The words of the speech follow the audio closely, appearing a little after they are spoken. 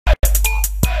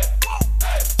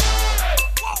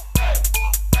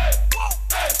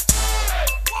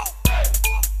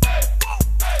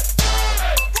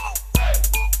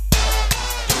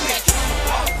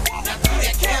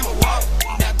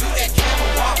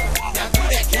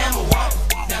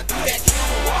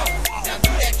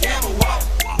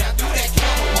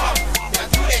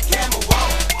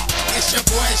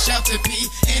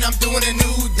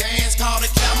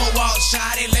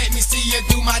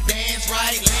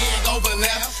over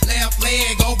left, left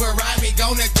leg over right. We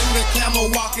gonna do the camel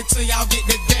walk until y'all get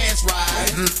the dance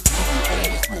right.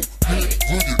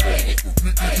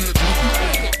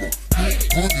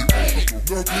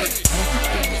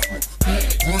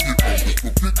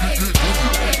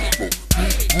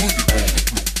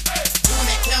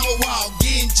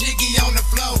 Jiggy on the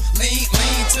floor, lean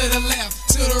to the left,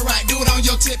 to the right, do it on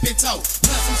your tippy toe.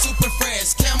 Plus I'm super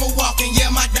fresh, camel walking,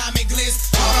 yeah, my diamond glitz.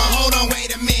 Hold on,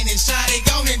 wait a minute, shawty,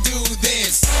 gonna do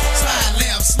this. Slide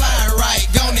left, slide right,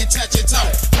 gonna touch your toe.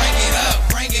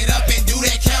 Bring it up and do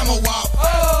that camel walk.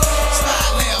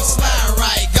 Slide left, slide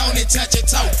right, gonna touch your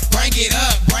toe. Bring it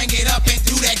up and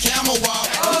do that camel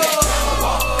walk.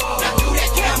 Now do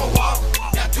that camel walk,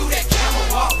 now do that camel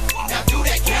walk, now do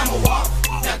that camel walk,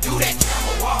 now do that camel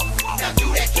walk. Now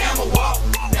do that camel walk.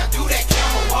 Now do that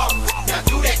camel walk. Now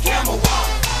do that camel walk.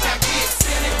 Now get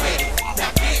silly with it.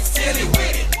 Now get silly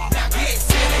with it. Now get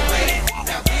silly with it.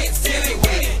 Now get silly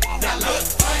with it. Now look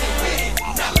funny with it.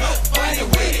 Now look funny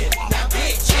with it. Now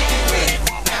get jiggy with it.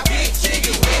 Now get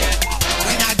jiggy with it.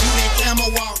 When I do that camel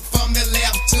walk from the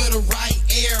left to the right,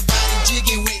 everybody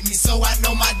jigging with me, so I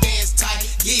know my dance tight.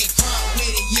 Get crunk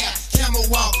with it, yeah. Camel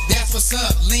walk, that's what's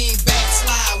up. Lean back,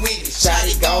 slide with it.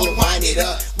 Shawty gon' wind it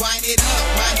up. Wind it up,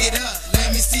 wind it up. Let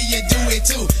me see you do it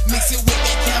too. Mix it with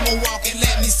that camel walk and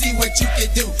let me see what you can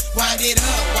do. Wind it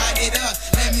up, wind it up.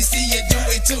 Let me see you do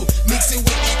it too. Mix it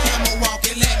with that camel walk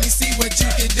and let me see what you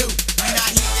can do. When I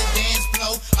hit the dance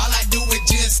floor, all I do is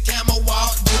just camel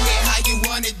walk. Do it how you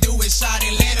wanna do it, shawty.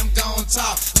 Let them go and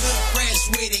talk. Look fresh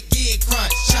with it, get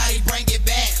crunch. Shawty, bring it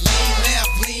back. Lean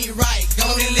left, lean right. Go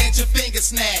and let your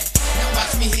fingers snap. Now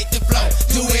watch me hit the floor.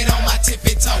 Do it on my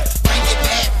tippy toe. Bring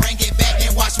it back,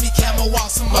 and watch me camel walk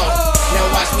some more. Now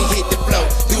watch me hit the floor.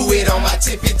 Do it on my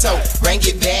tippy toe. Bring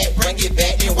it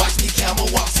back, and watch me camel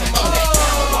walk some more. That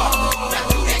camel walk. Now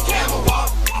do that camel walk.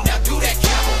 Now do that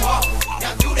camel walk.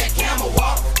 Now do that camel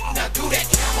walk. Now do that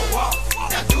camel walk.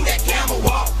 Now do that camel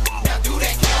walk. Now do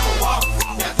that camel walk.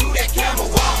 Now do that camel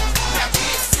walk. Now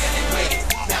get silly with it.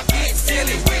 Now get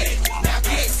silly with it. Now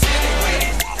get silly with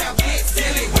it. Now get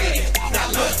silly with it. Now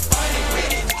look funny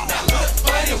with it. Now look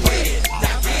funny with it.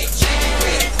 Now get jiggy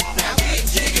with it. Now get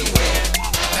jiggy with it.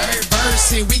 Third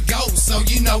verse, here we go, so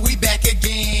you know we back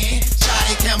again.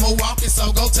 Shawty camel walking,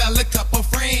 so go tell a couple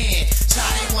friends.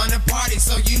 Shawty wanna party,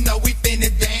 so you know we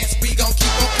finna dance. We gon'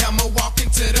 keep on camel walking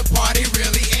till the party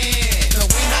really ends. So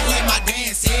when I hit my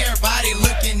dance, everybody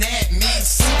looking at me.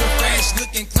 Super fresh,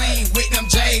 looking clean, with them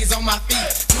J's on my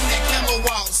feet. Do that camel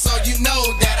walk, so you know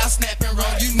that I snap and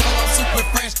roll. You know I'm super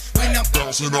fresh when I'm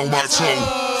bouncing on my toe.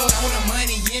 Throw the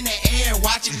money in the air,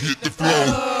 watch it hit the floor.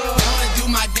 Gonna do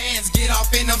my dance, get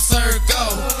off in them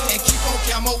circles. And keep on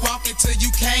camel walking till you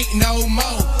can't no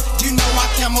more. You know I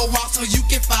camel walk so you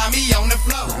can find me on the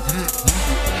floor.